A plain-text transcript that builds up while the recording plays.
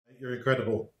You're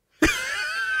incredible.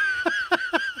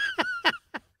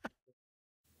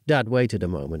 Dad waited a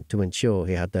moment to ensure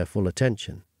he had their full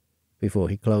attention before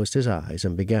he closed his eyes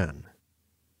and began.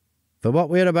 For what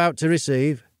we are about to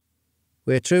receive,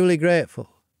 we are truly grateful,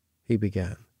 he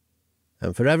began,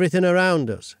 and for everything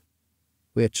around us,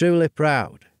 we are truly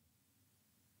proud.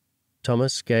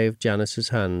 Thomas gave Janice's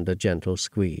hand a gentle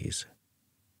squeeze,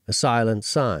 a silent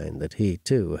sign that he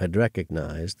too had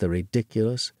recognized the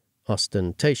ridiculous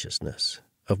ostentatiousness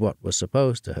of what was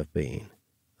supposed to have been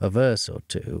a verse or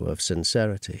two of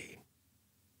sincerity.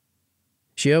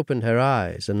 She opened her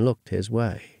eyes and looked his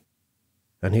way,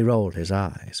 and he rolled his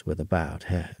eyes with a bowed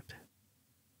head.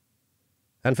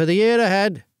 And for the year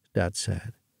ahead, Dad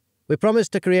said, we promise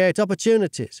to create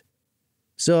opportunities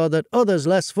so that others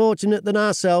less fortunate than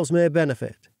ourselves may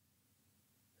benefit.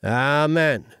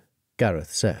 Amen,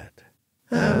 Gareth said.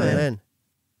 Amen.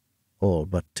 All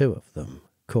but two of them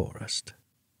chorused.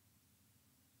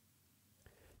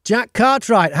 Jack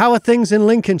Cartwright, how are things in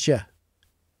Lincolnshire?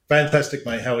 Fantastic,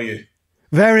 mate. How are you?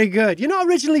 Very good. You're not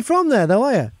originally from there, though,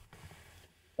 are you?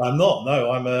 I'm not.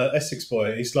 No, I'm a Essex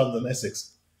boy, East London,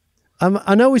 Essex.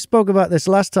 I know we spoke about this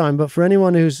last time, but for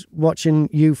anyone who's watching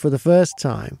you for the first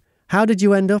time, how did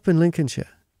you end up in Lincolnshire?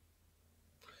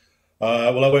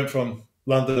 Well, I went from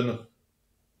London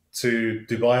to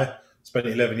Dubai, spent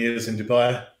 11 years in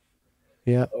Dubai.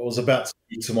 Yeah. I was about to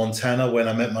move to Montana when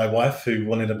I met my wife, who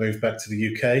wanted to move back to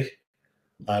the UK.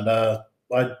 And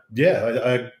I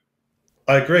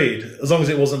agreed, as long as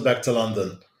it wasn't back to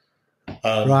London.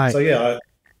 Right. So, I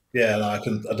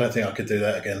don't think I could do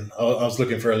that again. I was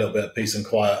looking for a little bit of peace and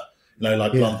quiet,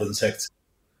 London's hectic,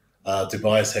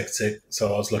 Dubai's hectic.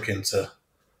 So I was looking to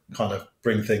kind of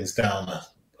bring things down a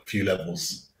few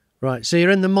levels. Right. So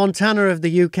you're in the Montana of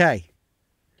the UK.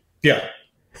 Yeah.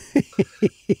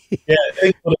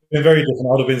 It would have been very different. I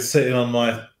would have been sitting on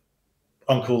my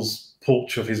uncle's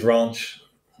porch of his ranch.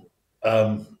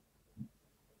 I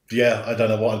don't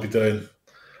know what I'd be doing.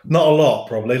 Not a lot,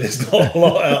 probably. There's not a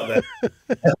lot out there.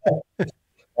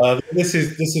 This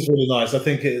is really nice. I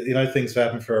think things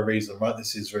happen for a reason, right?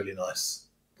 This is really nice.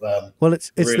 Well,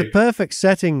 it's really the perfect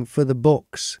setting for the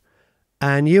books,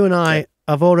 and you and I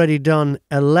have already done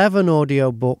 11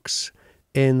 audiobooks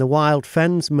in the Wild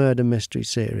Fens murder mystery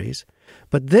series,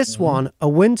 but this one, A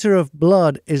Winter of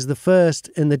Blood, is the first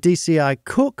in the DCI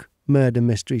Cook murder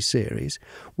mystery series.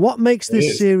 What makes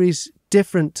this series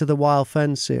different to the Wild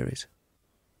Fens series?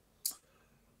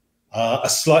 A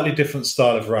slightly different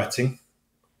style of writing.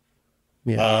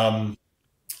 Yeah.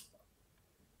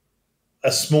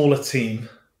 A smaller team.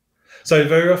 So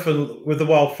very often with the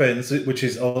Wild Fens, which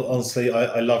is honestly,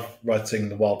 I love writing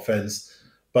the Wild Fens,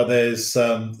 but there's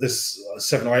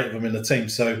 7 or 8 of them in the team.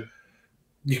 So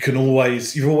you've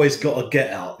always got to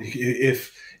get out.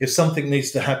 If something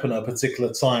needs to happen at a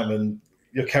particular time and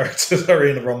your characters are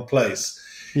in the wrong place,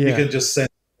 you can just send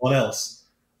someone else.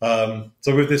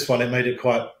 So with this one, it made it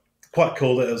quite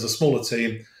cool that it was a smaller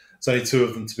team. It's only 2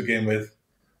 of them to begin with.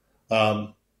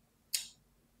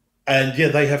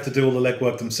 They have to do all the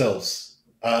legwork themselves.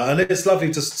 And it's lovely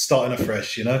just starting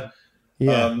afresh,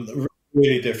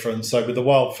 really different. So with the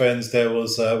Wild Fens, there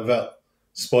was, without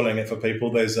spoiling it for people,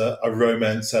 there's a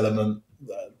romance element,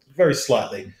 very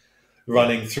slightly,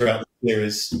 running throughout the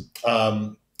series.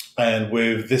 And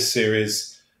with this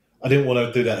series, I didn't want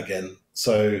to do that again.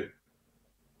 So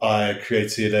I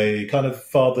created a kind of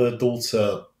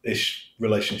father-daughter-ish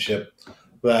relationship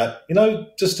that,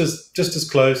 just as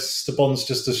close, the bond's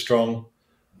just as strong.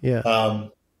 Yeah.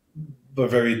 But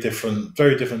very different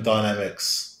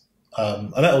dynamics.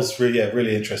 And that was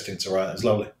really interesting to write. It was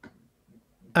lovely.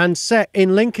 And set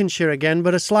in Lincolnshire again,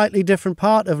 but a slightly different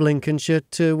part of Lincolnshire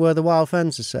to where the Wild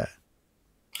Fens are set.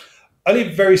 Only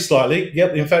very slightly.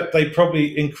 Yep. In fact, they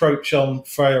probably encroach on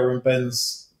Freya and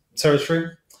Ben's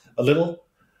territory a little.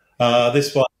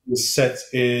 This one was set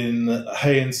in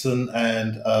Hayington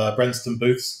and Branston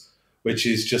Booths, which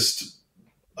is just,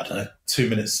 2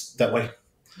 minutes that way.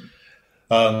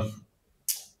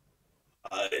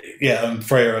 And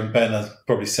Freya and Ben are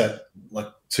probably set like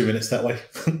 2 minutes that way.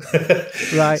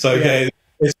 Right. So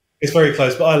it's very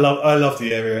close. But I love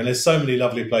the area, and there's so many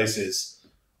lovely places.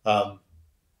 There's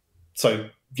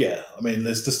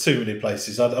too many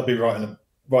places. I'll be writing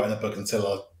a book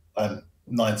until I'm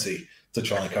 90 to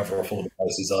try and cover off all the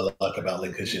places I like about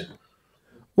Lincolnshire.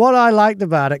 What I liked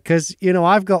about it, because,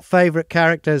 I've got favourite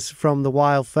characters from the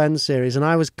Wild Fen series, and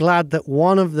I was glad that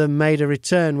one of them made a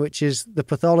return, which is the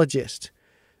pathologist,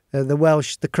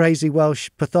 the crazy Welsh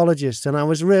pathologist. And I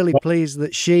was really pleased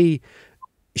that she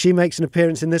makes an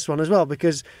appearance in this one as well,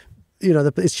 because,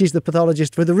 she's the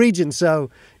pathologist for the region. So,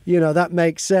 that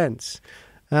makes sense.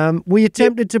 Were you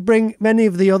tempted to bring many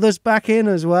of the others back in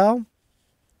as well?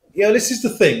 Yeah, this is the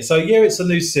thing. So yeah, it's a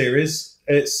new series.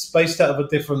 It's based out of a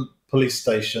different police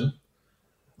station,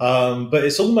 but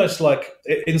it's almost like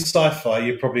in sci-fi.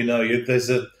 You probably know there's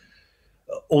a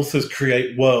authors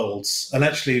create worlds, and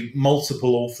actually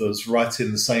multiple authors write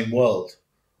in the same world,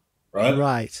 right?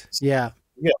 Right. Yeah.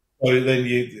 Yeah. So then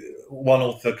one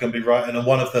author can be writing, and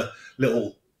one of the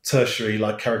little tertiary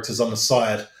like characters on the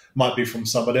side might be from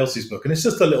somebody else's book, and it's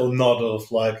just a little nod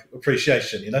of like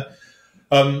appreciation, you know.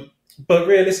 But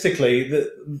realistically,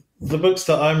 the books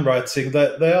that I'm writing,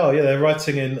 they're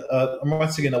writing in. I'm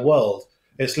writing in a world.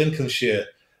 It's Lincolnshire.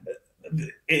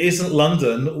 It isn't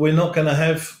London. We're not going to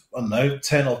have, I don't know,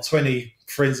 10 or 20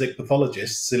 forensic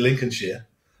pathologists in Lincolnshire,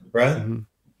 right? Mm-hmm.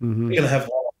 Mm-hmm. You're going to have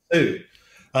one or two.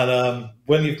 And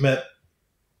when you've met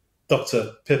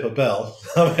Dr. Pippa Bell,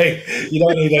 I mean, you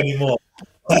don't need any more.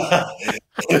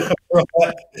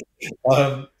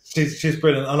 Right? She's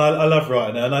brilliant, and I love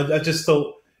writing her. And I just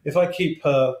thought, if I keep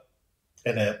her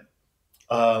in it,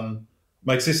 my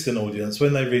existing audience,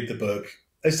 when they read the book,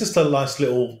 it's just a nice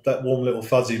that warm little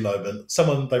fuzzy moment.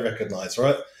 Someone they recognise,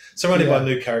 right? Surrounded by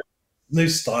new character, new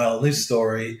style, new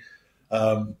story,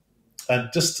 and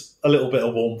just a little bit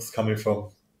of warmth coming from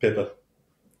Pippa.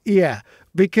 Yeah,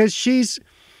 because she's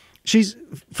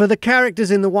for the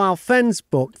characters in the Wild Fens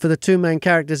book, for the two main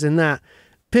characters in that,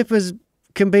 Pippa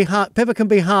can be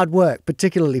hard work,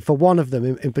 particularly for one of them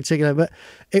in particular. But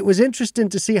it was interesting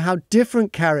to see how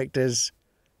different characters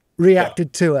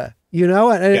reacted to her, you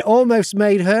know, and it almost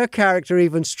made her character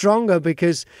even stronger,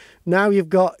 because now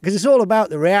because it's all about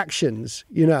the reactions,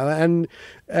 you know, and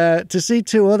to see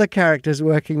two other characters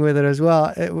working with her as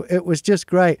well, it was just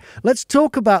great. Let's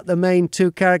talk about the main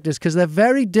two characters, because they're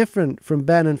very different from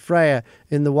Ben and Freya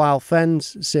in the Wild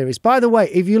Fens series. By the way,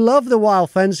 if you love the Wild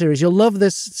Fens series, you'll love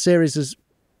this series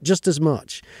just as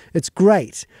much. It's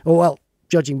great. Oh, well,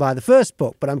 judging by the first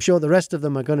book, but I'm sure the rest of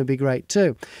them are going to be great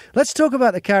too. Let's talk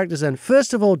about the characters then.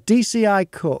 First of all,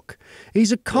 DCI Cook.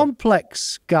 He's a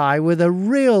complex guy with a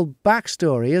real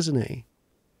backstory, isn't he?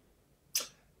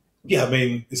 Yeah, I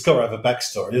mean, he's got to have a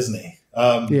backstory, isn't he?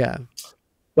 Yeah.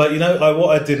 But, you know,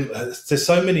 there's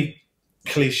so many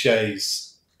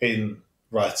cliches in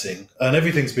writing, and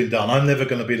everything's been done. I'm never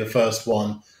going to be the first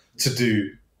one to do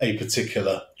a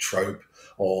particular trope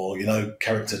or, you know,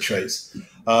 character traits.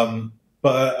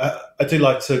 But I do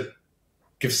like to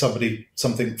give somebody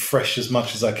something fresh as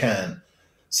much as I can.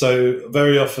 So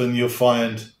very often you'll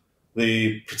find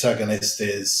the protagonist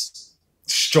is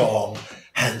strong,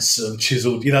 handsome,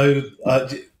 chiseled. You know,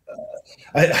 I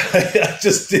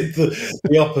just did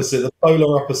the opposite, the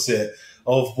polar opposite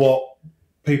of what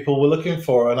people were looking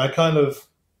for, and I kind of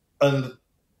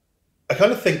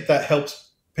think that helps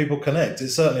people connect. It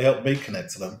certainly helped me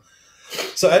connect to them.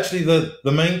 So actually,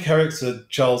 the main character,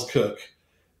 Charles Cook,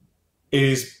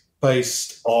 is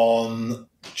based on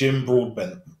Jim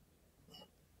Broadbent.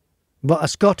 But a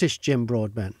Scottish Jim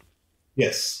Broadbent.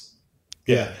 Yes.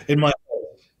 Yeah. In my head.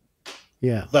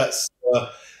 Yeah. That's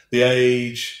the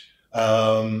age,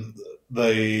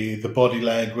 the body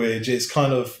language. It's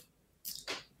kind of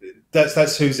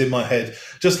that's who's in my head.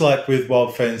 Just like with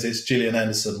Wild Fens, it's Gillian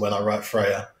Anderson when I write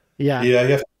Freya. Yeah. Yeah. You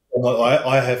have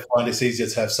I find it's easier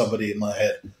to have somebody in my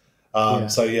head.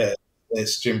 So yeah,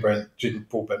 it's Jim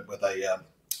Broadbent with a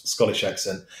Scottish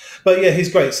accent. But yeah,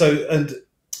 he's great. So and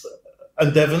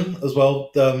Devon as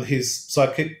well, his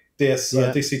sidekick,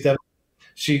 DC Devon.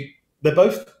 They're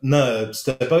both nerds.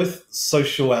 They're both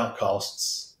social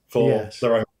outcasts for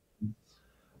their own.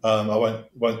 I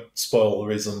won't spoil the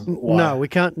reason why. No, we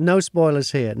can't. No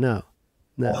spoilers here. No.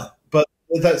 But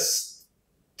that's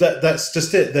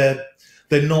just it.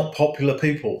 They're not popular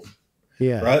people.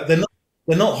 Yeah. Right. They're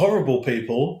not horrible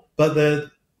people, but they're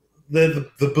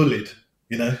the bullied.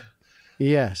 You know.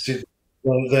 Yes.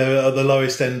 Well, they're at the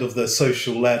lowest end of the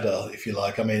social ladder, if you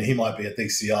like. I mean, he might be a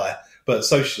DCI, but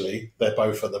socially, they're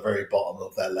both at the very bottom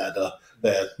of that ladder.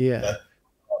 They're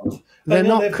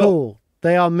not cool.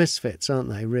 They are misfits, aren't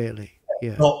they? Really?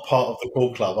 Yeah. Not part of the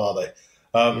cool club, are they?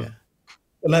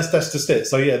 And that's just it.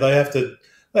 So yeah, they have to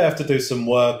do some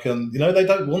work, and you know, they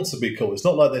don't want to be cool. It's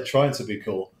not like they're trying to be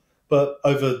cool, but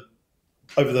over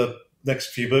the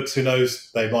next few books, who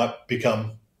knows?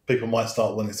 People might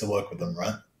start wanting to work with them,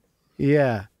 right?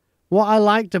 Yeah. What I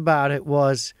liked about it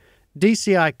was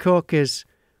DCI Cook is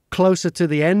closer to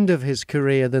the end of his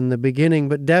career than the beginning,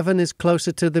 but Devon is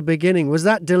closer to the beginning. Was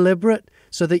that deliberate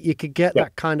so that you could get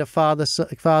that kind of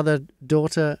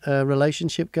father-daughter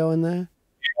relationship going there?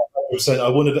 Yeah, 100%. I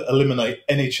wanted to eliminate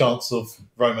any chance of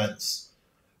romance.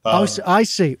 I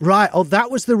see. Right. Oh, that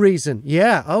was the reason.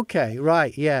 Yeah. Okay.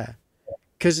 Right. Yeah.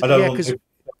 I don't want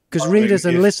because readers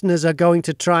and listeners are going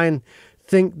to try and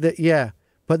think that,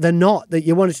 but they're not, that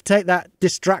you wanted to take that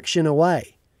distraction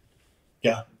away.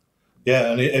 Yeah.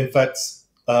 Yeah. And in fact,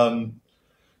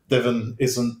 Devon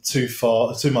isn't too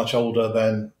much older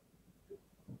than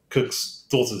Cook's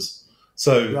daughters.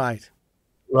 So,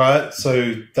 right.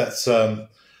 So that's, I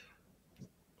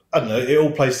don't know, it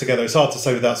all plays together. It's hard to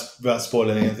say without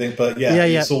spoiling anything, but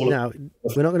it's all. No,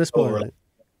 we're not going to spoil it.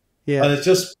 Yeah. And it's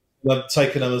just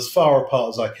taking them as far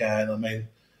apart as I can. I mean,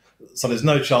 so there's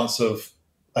no chance of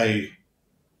a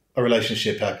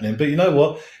relationship happening. But you know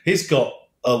what? He's got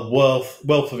a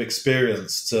wealth of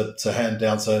experience to hand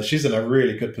down to her. She's in a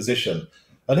really good position.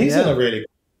 And he's in a really good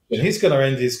position. He's going to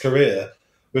end his career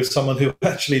with someone who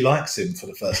actually likes him for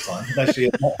the first time, and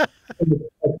actually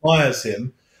admires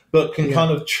him, but can kind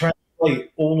of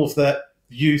translate all of that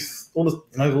youth, all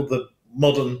the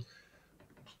modern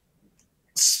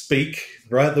speak,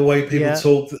 right? The way people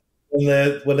talk when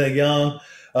they're young,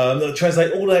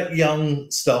 translate all that young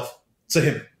stuff to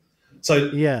him.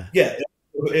 So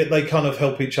they kind of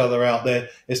help each other out there.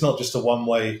 It's not just a one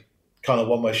way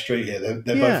street here.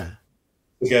 They're both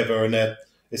together, and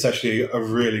it's actually a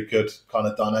really good kind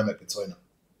of dynamic between them.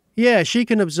 Yeah, she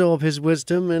can absorb his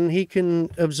wisdom, and he can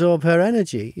absorb her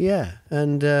energy. Yeah,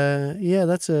 and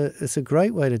it's a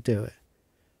great way to do it.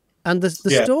 And the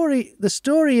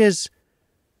story is,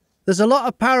 there's a lot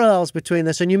of parallels between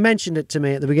this, and you mentioned it to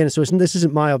me at the beginning. So this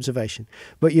isn't my observation,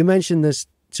 but you mentioned this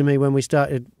to me when we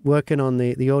started working on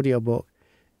the audiobook.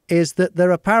 Is that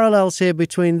there are parallels here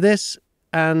between this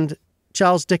and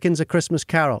Charles Dickens' A Christmas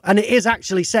Carol, and it is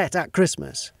actually set at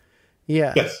Christmas.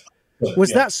 Yeah. Yes.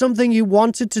 Was that something you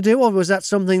wanted to do, or was that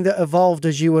something that evolved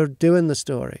as you were doing the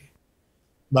story?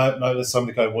 No, that's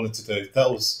something I wanted to do. That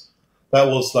was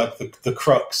like the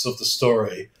crux of the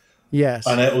story. Yes.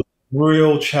 And it was a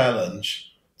real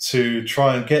challenge to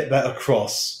try and get that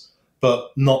across,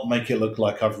 but not make it look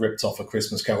like I've ripped off A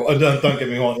Christmas Carol. And don't get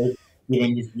me wrong,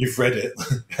 you've read it.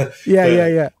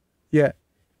 Yeah.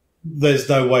 There's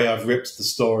no way I've ripped the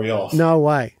story off. No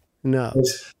way. No.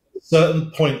 There's certain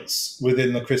points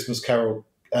within The Christmas Carol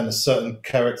and certain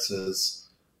characters'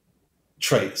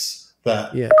 traits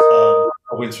that A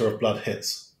Winter of Blood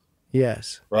hits.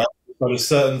 Yes. Right? But there's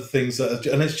certain things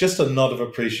and it's just a nod of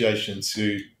appreciation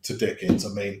to Dickens. I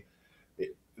mean,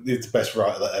 he's the best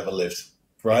writer that ever lived,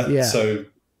 right? Yeah. So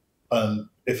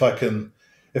if I can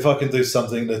do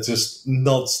something that just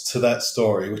nods to that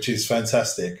story, which is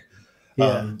fantastic,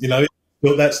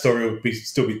 that story would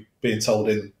still be being told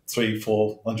in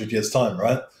 300-400 years' time,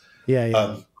 right?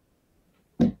 Yeah.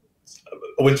 A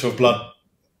Winter of Blood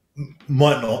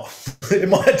might not. It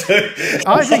might do.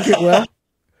 I think it will.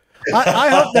 I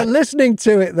hope they're listening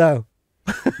to it, though.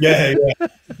 Yeah.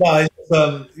 No,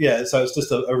 so it's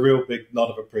just a real big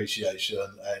nod of appreciation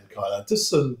and kind of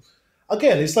just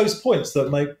again, it's those points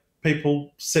that make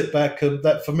people sit back, and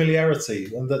that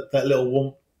familiarity and that little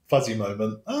warm, fuzzy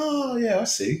moment. Oh, yeah, I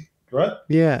see. Right?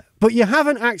 Yeah. But you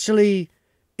haven't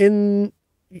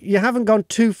gone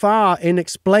too far in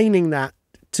explaining that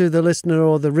to the listener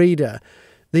or the reader.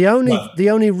 The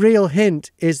only real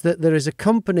hint is that there is a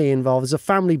company involved. There's a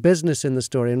family business in the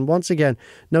story. And once again,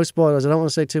 no spoilers. I don't want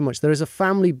to say too much. There is a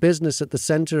family business at the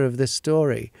center of this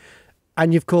story,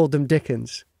 and you've called them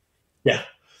Dickens. Yeah.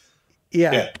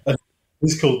 And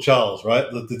he's called Charles, right?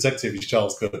 The detective is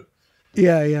Charles Cook.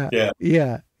 Yeah.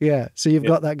 So you've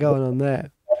got that going on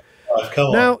there.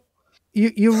 Come now, on.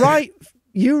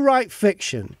 you write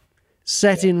fiction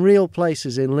set in real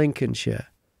places in Lincolnshire.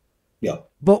 Yeah.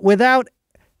 But without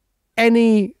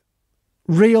any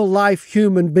real life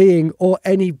human being or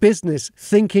any business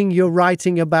thinking you're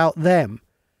writing about them.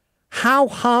 How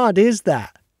hard is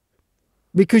that?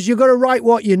 Because you've got to write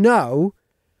what you know,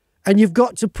 and you've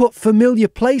got to put familiar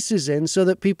places in so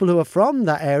that people who are from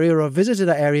that area or have visited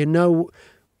that area know,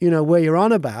 where you're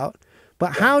on about.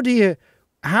 But how do you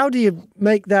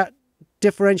make that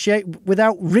differentiate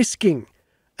without risking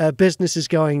businesses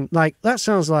going like, that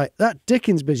sounds like that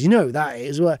Dickens business, that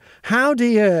is. How do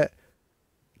you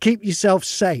keep yourself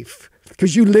safe?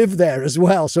 Because you live there as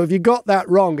well. So if you got that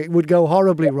wrong, it would go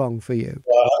horribly wrong for you.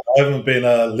 I haven't been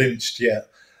lynched yet.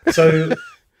 So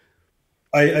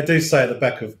I do say at the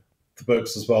back of the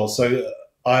books as well. So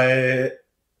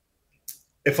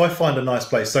if I find a nice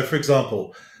place, so for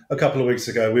example, a couple of weeks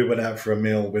ago, we went out for a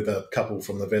meal with a couple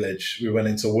from the village. We went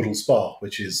into Woodall Spa,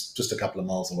 which is just a couple of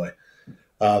miles away.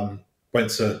 Went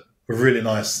to a really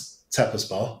nice tapas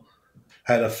bar,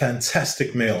 had a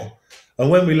fantastic meal. And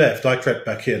when we left, I crept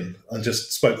back in and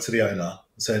just spoke to the owner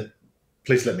and said,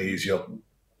 please let me use your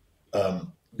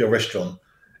restaurant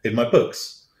in my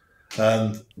books.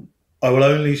 And I will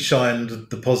only shine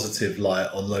the positive light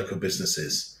on local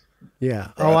businesses. Yeah.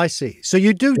 Right? Oh, I see. So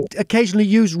you do occasionally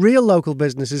use real local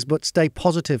businesses, but stay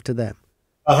positive to them.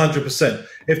 100%.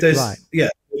 If there's Right.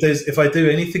 if I do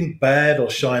anything bad or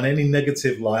shine any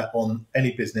negative light on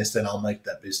any business, then I'll make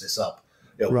that business up.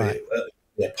 It'll Right.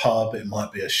 be a pub, it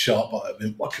might be a shop,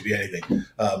 it could be anything.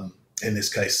 In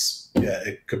this case,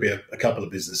 it could be a couple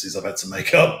of businesses I've had to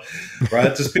make up,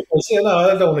 right? Just because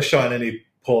I don't want to shine any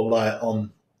poor light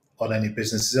on any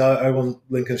businesses. I want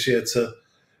Lincolnshire to,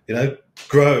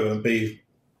 grow and be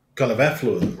kind of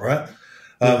affluent, right?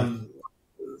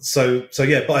 So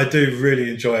yeah, but I do really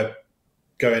enjoy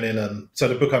going in, and so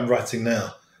the book I'm writing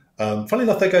now, funny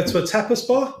enough, they go to a tapas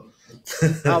bar.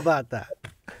 How about that?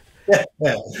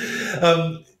 Yeah.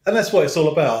 And that's what it's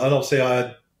all about. And obviously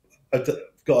I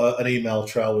got an email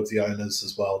trail with the owners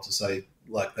as well to say,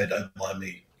 like, they don't mind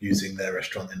me using their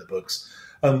restaurant in the books.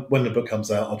 When the book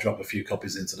comes out, I'll drop a few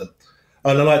copies into them.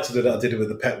 And I like to do that. I did it with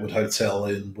the Petwood Hotel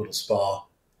in Woodall Spa.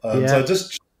 So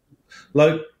just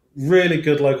really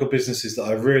good local businesses that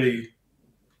I really,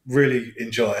 really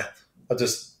enjoy. I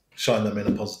just shine them in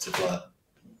a positive light.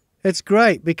 It's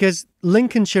great because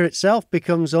Lincolnshire itself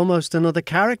becomes almost another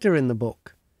character in the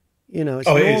book. It's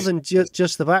more than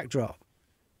just the backdrop.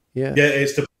 Yeah. Yeah,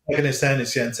 it's the protagonist and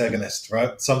it's the antagonist,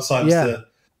 right? Sometimes the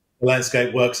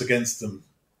landscape works against them.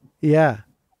 Yeah.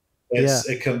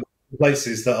 It can be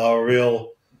places that are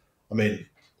real. I mean,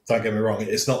 don't get me wrong,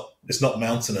 it's not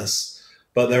mountainous,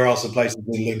 but there are some places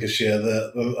in Lincolnshire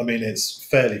that, I mean, it's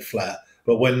fairly flat,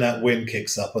 but when that wind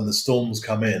kicks up and the storms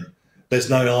come in, there's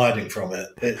no hiding from it.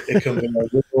 It can be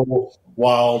a real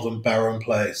wild and barren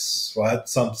place, right?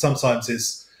 Sometimes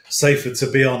it's safer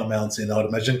to be on a mountain, I'd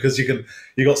imagine, because you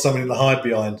got something to hide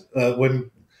behind.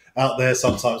 When out there,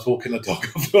 sometimes walking a dog,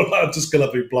 I feel like I'm just going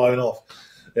to be blown off.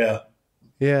 Yeah.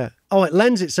 Yeah. Oh, it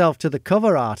lends itself to the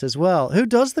cover art as well. Who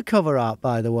does the cover art,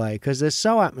 by the way? Because they're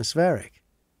so atmospheric.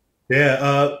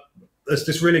 Yeah. There's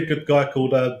this really good guy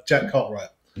called Jack Cartwright.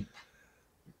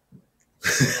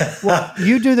 What,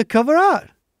 you do the cover art?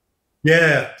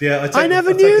 Yeah. I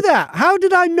never knew that. How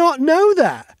did I not know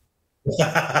that?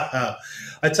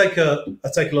 I take a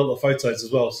lot of photos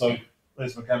as well. So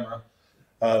there's my camera.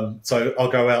 So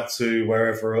I'll go out to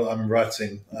wherever I'm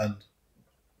writing and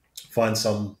find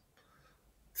something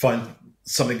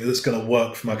that's going to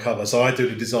work for my cover. So I do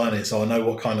the designing, so I know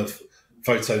what kind of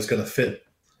photo is going to fit.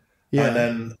 Yeah. And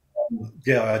then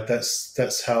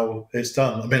that's how it's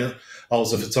done. I mean, I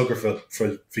was a photographer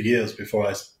for years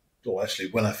before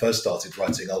when I first started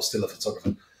writing, I was still a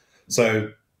photographer.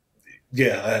 So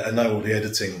yeah, I know all the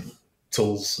editing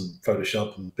tools and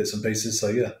Photoshop and bits and pieces. So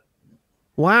yeah.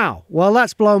 Wow. Well,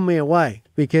 that's blown me away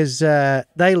because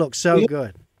they look so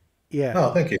good. Yeah.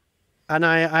 Oh, thank you. And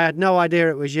I had no idea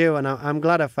it was you, and I'm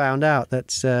glad I found out.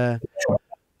 That's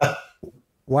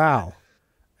wow.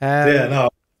 No,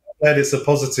 that is a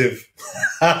positive.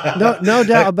 no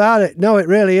doubt about it. No, it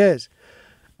really is.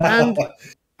 And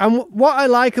what I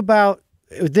like about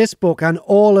this book and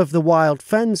all of the Wild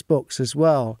Fens books as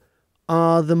well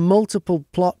are the multiple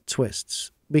plot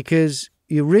twists, because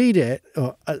you read it,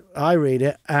 or I read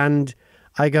it, and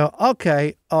I go,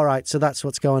 okay, all right, so that's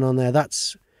what's going on there.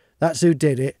 That's who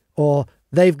did it, or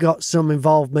they've got some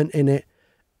involvement in it.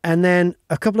 And then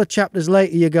a couple of chapters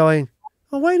later, you're going,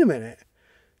 oh, wait a minute.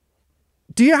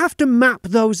 Do you have to map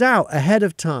those out ahead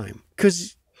of time?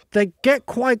 Because they get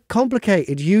quite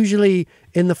complicated, usually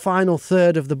in the final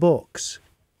third of the books.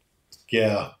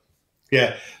 Yeah.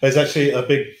 There's actually a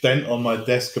big dent on my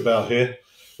desk about here.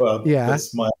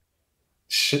 That's my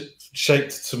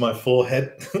shaped to my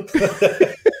forehead.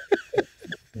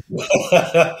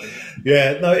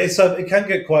 Yeah, no, it can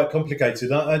get quite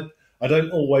complicated. I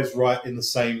don't always write in the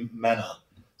same manner.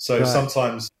 So right.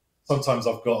 sometimes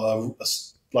I've got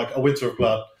a Winter of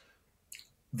Blood.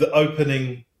 The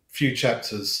opening few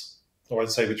chapters, I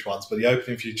won't say which ones, but the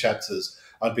opening few chapters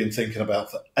I'd been thinking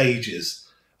about for ages,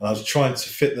 and I was trying to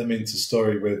fit them into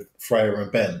story with Freya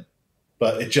and Ben,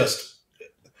 but it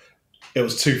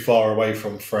was too far away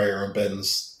from Freya and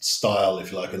Ben's style,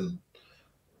 if you like, and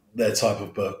their type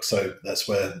of book. So that's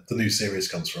where the new series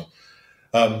comes from.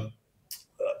 And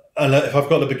if I've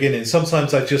got the beginning,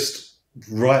 sometimes I just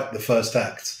write the first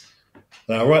act.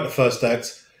 And I write the first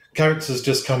act, characters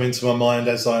just come into my mind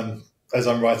as I'm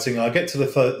writing. I get to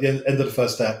the end of the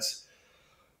first act,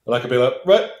 and I can be like,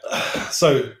 right,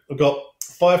 so I've got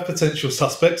 5 potential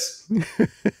suspects.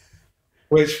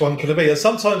 Which one could it be? And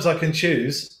sometimes I can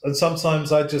choose, and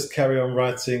sometimes I just carry on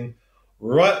writing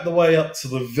right the way up to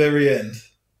the very end.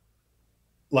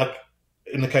 Like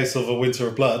in the case of A Winter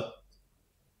of Blood,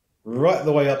 right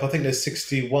the way up. I think there's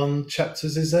 61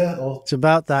 chapters, is there? Or It's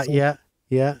about that, so, yeah.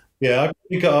 Yeah. yeah,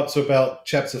 I got up to about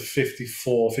chapter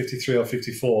 54, 53 or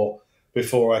 54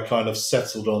 before I kind of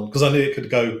settled on, because I knew it could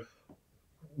go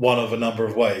one of a number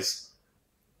of ways.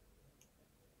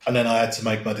 And then I had to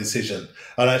make my decision.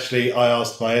 And actually, I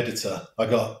asked my editor, I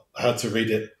had to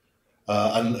read it,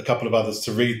 and a couple of others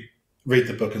to read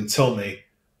the book and tell me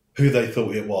who they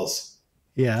thought it was.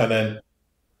 Yeah. And then,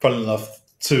 funnily enough,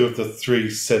 2 of the 3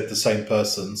 said the same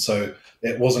person, so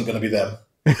it wasn't going to be them.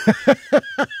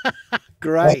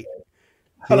 Great.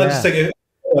 And I just think, if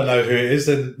I don't know who it is,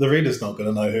 then the reader's not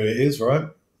going to know who it is, right?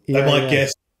 They might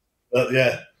guess, but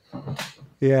yeah.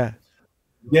 Yeah.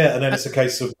 Yeah, and then it's a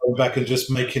case of going back and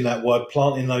just making that word,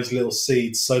 planting those little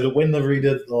seeds, so that when the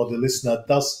reader or the listener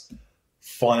does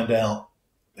find out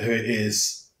who it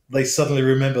is, they suddenly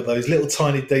remember those little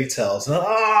tiny details. And,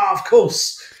 of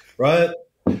course, right?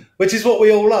 Which is what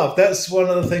we all love. That's one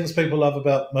of the things people love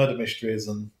about murder mysteries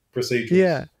and procedurals.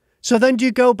 Yeah. So then do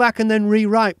you go back and then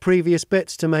rewrite previous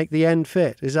bits to make the end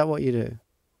fit? Is that what you do?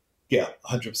 Yeah,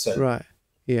 100%. Right.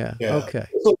 Yeah. Yeah. Okay.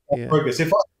 Yeah. Progress.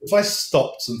 If I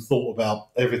stopped and thought about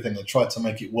everything and tried to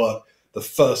make it work the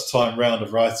first time round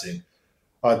of writing,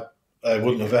 I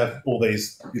wouldn't have had all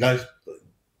these,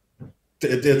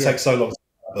 it'd take so long,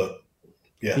 but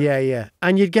yeah. Yeah, yeah.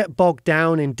 And you'd get bogged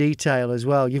down in detail as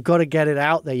well. You've got to get it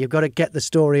out there. You've got to get the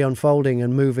story unfolding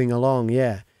and moving along.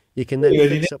 Yeah. You can then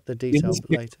fix up the details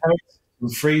later.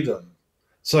 And freedom.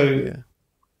 So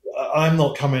I'm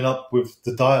not coming up with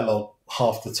the dialogue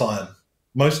half the time,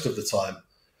 most of the time,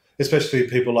 especially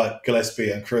people like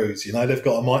Gillespie and Cruz. They've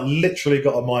got literally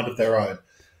got a mind of their own.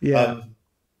 Yeah.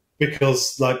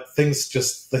 Because the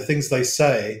things they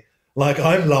say, like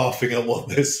I'm laughing at what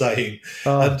they're saying.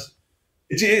 And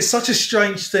it's such a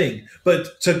strange thing.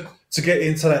 But to get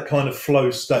into that kind of flow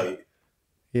state,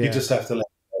 you just have to let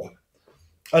it go.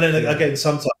 And then again,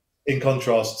 sometimes, in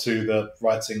contrast to the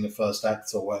writing the first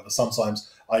act or whatever,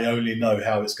 sometimes I only know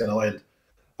how it's going to end,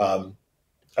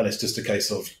 and it's just a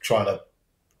case of trying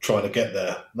to get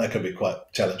there. That can be quite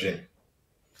challenging.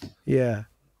 Yeah,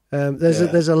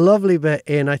 there's a lovely bit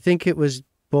in, I think it was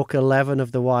book 11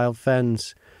 of the Wild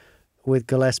Fens, with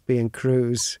Gillespie and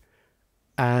Cruz,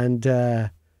 and I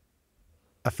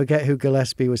forget who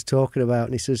Gillespie was talking about,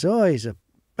 and he says, "Oh, he's a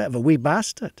bit of a wee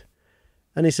bastard."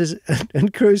 And he says,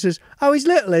 and Cruz says, "Oh, he's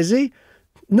little, is he?"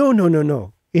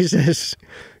 No. He says,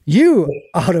 "You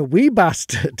are a wee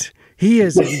bastard. He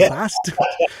is a bastard."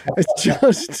 It's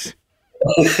just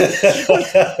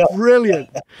brilliant.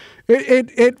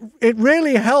 It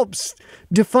really helps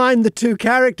define the two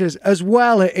characters as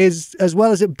well as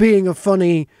it being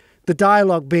the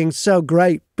dialogue being so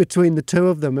great between the two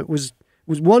of them. It was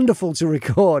wonderful to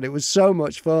record. It was so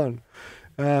much fun.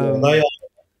 I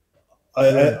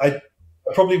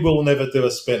probably will never do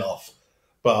a spin-off,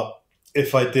 but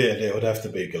if I did, it would have to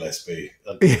be Gillespie.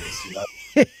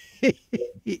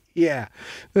 Yeah,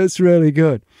 that's really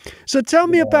good. So tell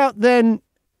me about then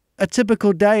a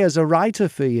typical day as a writer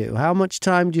for you. How much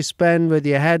time do you spend with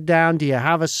your head down? Do you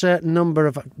have a certain number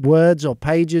of words or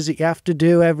pages that you have to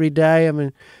do every day? I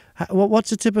mean,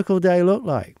 what's a typical day look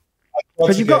like?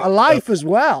 Because you've got a life as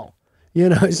well,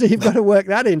 so you've got to work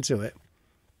that into it.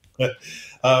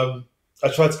 I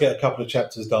try to get a couple of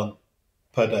chapters done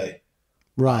per day.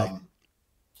 Right.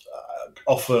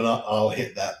 Often I'll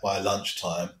hit that by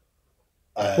lunchtime.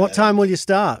 What time will you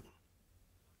start?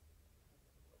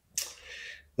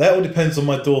 That all depends on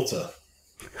my daughter.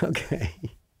 Okay.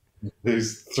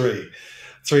 Who's 3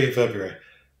 in February.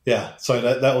 Yeah, so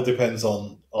that all depends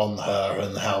on her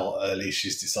and how early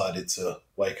she's decided to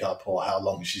wake up or how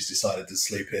long she's decided to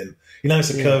sleep in. It's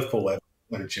a curveball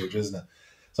with children, isn't it?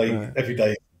 So every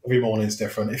day, every morning is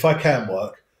different. If I can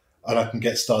work and I can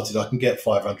get started, I can get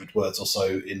 500 words or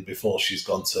so in before she's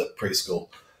gone to preschool.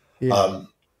 Yeah.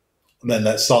 And then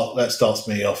that starts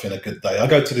me off in a good day. I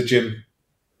go to the gym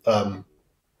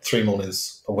 3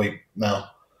 mornings a week now.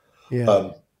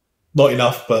 Yeah. Not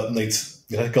enough, but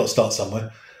got to start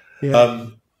somewhere. Yeah.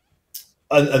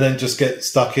 And then just get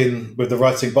stuck in with the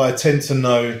writing. But I tend to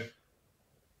know,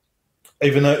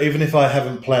 even if I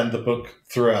haven't planned the book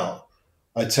throughout,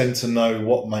 I tend to know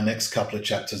what my next couple of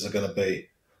chapters are going to be.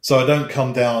 So I don't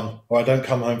come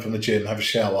home from the gym, have a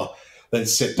shower, then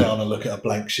sit down and look at a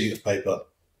blank sheet of paper.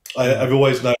 I've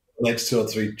always known the next 2 or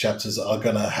 3 chapters are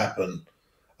going to happen.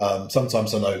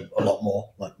 Sometimes I know a lot more,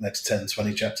 like next 10,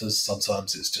 20 chapters.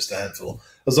 Sometimes it's just a handful.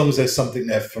 As long as there's something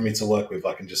there for me to work with,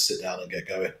 I can just sit down and get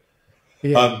going.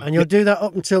 Yeah, and you'll do that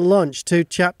up until lunch, 2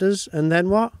 chapters, and then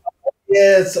what?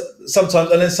 Yeah,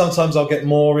 sometimes, and then sometimes I'll get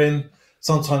more in.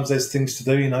 Sometimes there's things to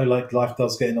do, like life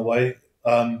does get in the way.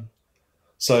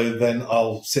 So then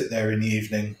I'll sit there in the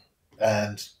evening,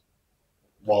 and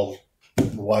while my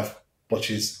wife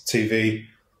watches TV,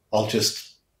 I'll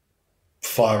just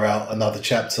fire out another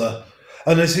chapter.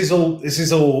 And this is all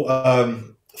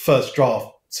first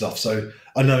draft stuff. So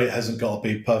I know it hasn't got to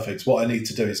be perfect. What I need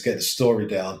to do is get the story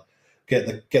down, get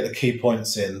the key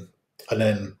points in, and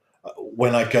then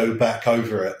when I go back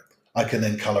over it, I can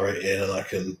then colour it in, and I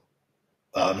can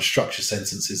structure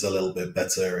sentences a little bit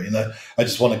better. You know, I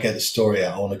just want to get the story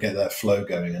out. I want to get that flow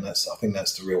going, and I think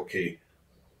that's the real key.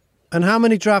 And how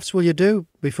many drafts will you do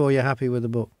before you're happy with the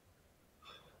book?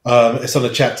 It's on a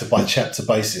chapter by chapter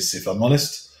basis, if I'm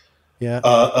honest. Yeah.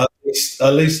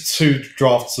 At least 2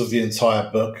 drafts of the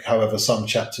entire book. However, some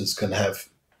chapters can have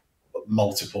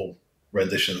multiple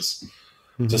renditions.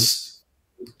 Mm-hmm.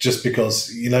 Just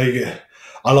because, you know,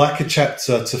 I like a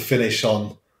chapter to finish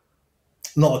on,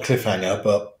 not a cliffhanger,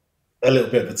 but a little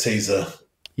bit of a teaser.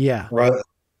 Yeah. Right?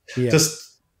 Yeah.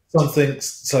 Just something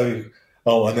so,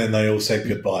 and then they all said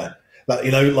goodbye. Like,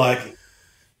 you know, like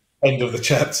end of the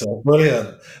chapter.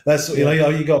 Brilliant. That's, you know,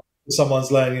 you got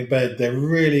someone's laying in bed, they're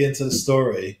really into the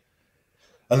story,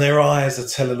 and their eyes are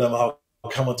telling them, "Oh,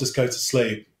 come on, just go to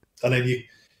sleep." And then you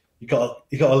got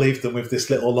to leave them with this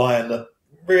little line that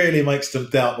really makes them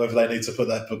doubt whether they need to put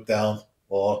that book down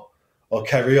or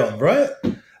carry on. Right?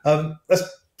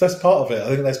 That's part of it. I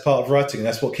think that's part of writing, and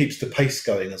that's what keeps the pace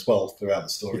going as well throughout the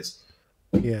stories.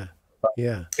 Yeah,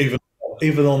 yeah.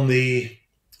 Even on the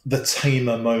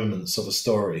tamer moments of a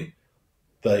story,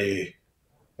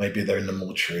 maybe they're in the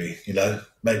mortuary, you know.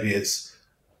 Maybe it's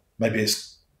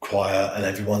quiet and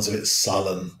everyone's a bit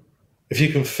sullen. If you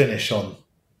can finish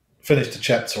the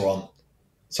chapter on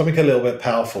something a little bit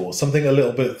powerful, something a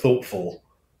little bit thoughtful,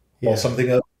 or something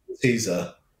a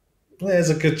teaser, there's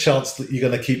a good chance that you're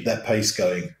going to keep that pace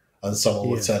going, and someone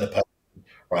will turn a page.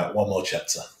 Right, one more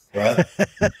chapter. Right.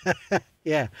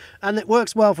 Yeah, and it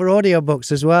works well for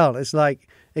audiobooks as well. It's like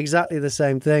exactly the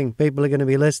same thing. People are going to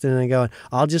be listening and going,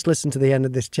 "I'll just listen to the end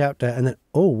of this chapter," and then,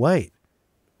 "Oh wait,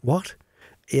 what?"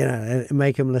 You know, and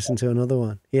make them listen to another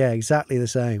one. Yeah, exactly the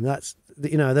same. That's,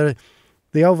 you know,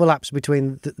 the overlaps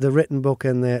between the written book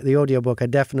and the audiobook are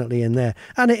definitely in there,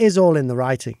 and it is all in the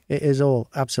writing. It is all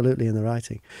absolutely in the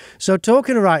writing. So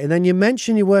talking of writing, then you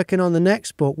mentioned you're working on the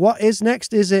next book. What is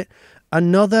next? Is it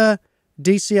another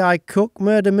DCI Cook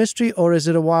murder mystery, or is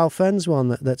it a Wild Fens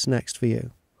one that's next for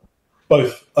you?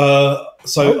 Both.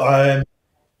 I'm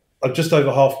just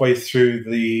over halfway through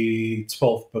the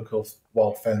 12th book of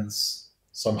Wild Fens,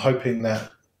 so I'm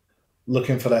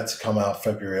looking for that to come out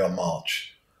February or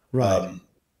March. Right.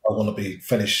 I want to be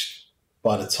finished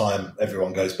by the time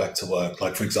everyone goes back to work.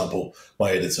 Like, for example,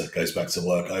 my editor goes back to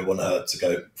work. I want her to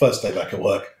go first day back at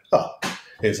work.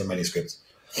 Here's a manuscript.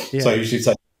 Yeah. So it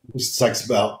usually takes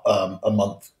about a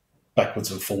month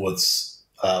backwards and forwards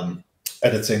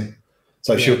editing.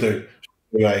 So she'll do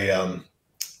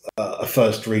a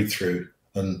first read through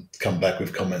and come back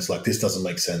with comments like, "This doesn't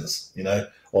make sense," you know,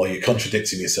 or "You're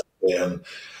contradicting yourself here." And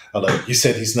I know you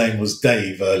said his name was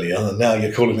Dave earlier, and now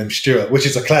you're calling him Stuart, which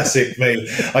is a classic me.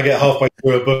 I get halfway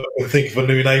through a book and think of a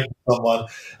new name for someone,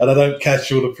 and I don't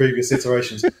catch all the previous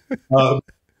iterations.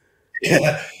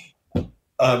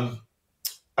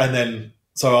 And then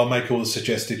so I'll make all the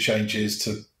suggested changes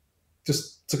to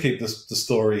keep the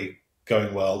story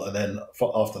going well, and then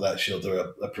after that she'll do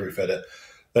a proof edit.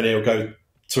 Then he'll go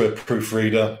to a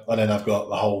proofreader, and then I've got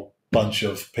a whole bunch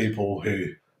of people who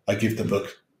I give the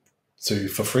book to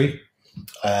for free,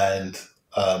 and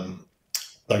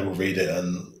they will read it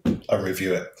and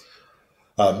review it.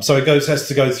 So it has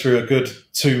to go through a good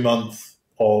 2 months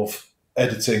of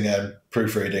editing and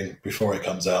proofreading before it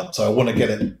comes out. So I want to get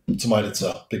it to my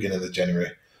editor beginning of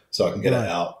January, so I can get it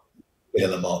out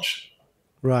in March.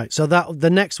 Right. So the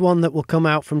next one that will come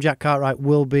out from Jack Cartwright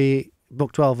will be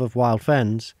book 12 of Wild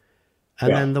Fens,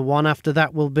 and then the one after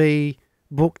that will be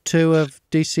book 2 of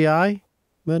DCI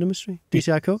Murder Mystery,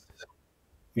 DCI Cook.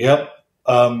 Yep.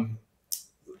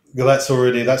 That's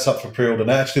up for pre-order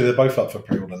now. Actually, they're both up for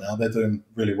pre-order now. They're doing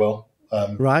really well.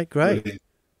 Right, great. Really.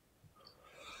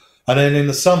 And then in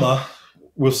the summer,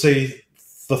 we'll see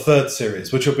the 3rd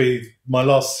series, which will be my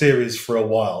last series for a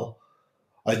while.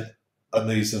 And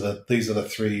these are the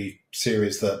 3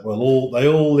 series that they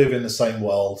all live in the same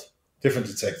world, different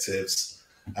detectives,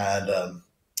 and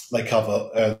they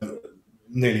cover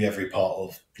nearly every part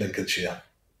of Lincolnshire,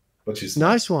 which is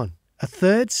nice one. A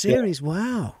 3rd series.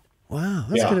 Yeah. Wow,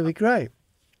 that's going to be great.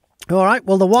 All right,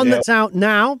 well, the one that's out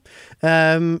now,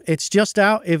 it's just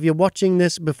out if you're watching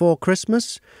this before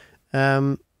Christmas.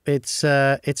 It's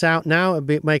out now.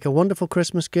 It'd make a wonderful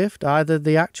Christmas gift, either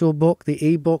the actual book,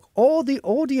 the ebook, or the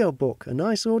audiobook, a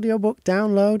nice audiobook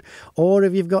download. Or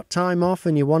if you've got time off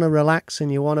and you want to relax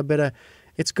and you want a bit of,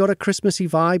 it's got a Christmassy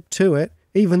vibe to it,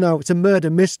 even though it's a murder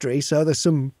mystery, so there's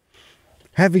some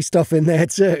heavy stuff in there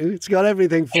too. It's got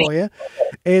everything for you.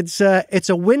 It's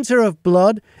a Winter of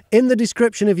Blood. In the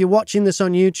description, if you're watching this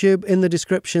on YouTube, in the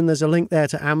description there's a link there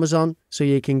to Amazon, so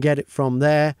you can get it from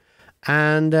there.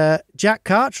 And Jack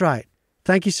Cartwright,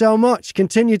 thank you so much.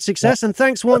 Continued success, and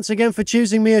thanks once again for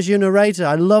choosing me as your narrator.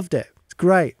 I loved it. It's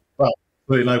great. Well,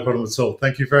 really no problem at all.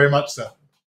 Thank you very much, sir.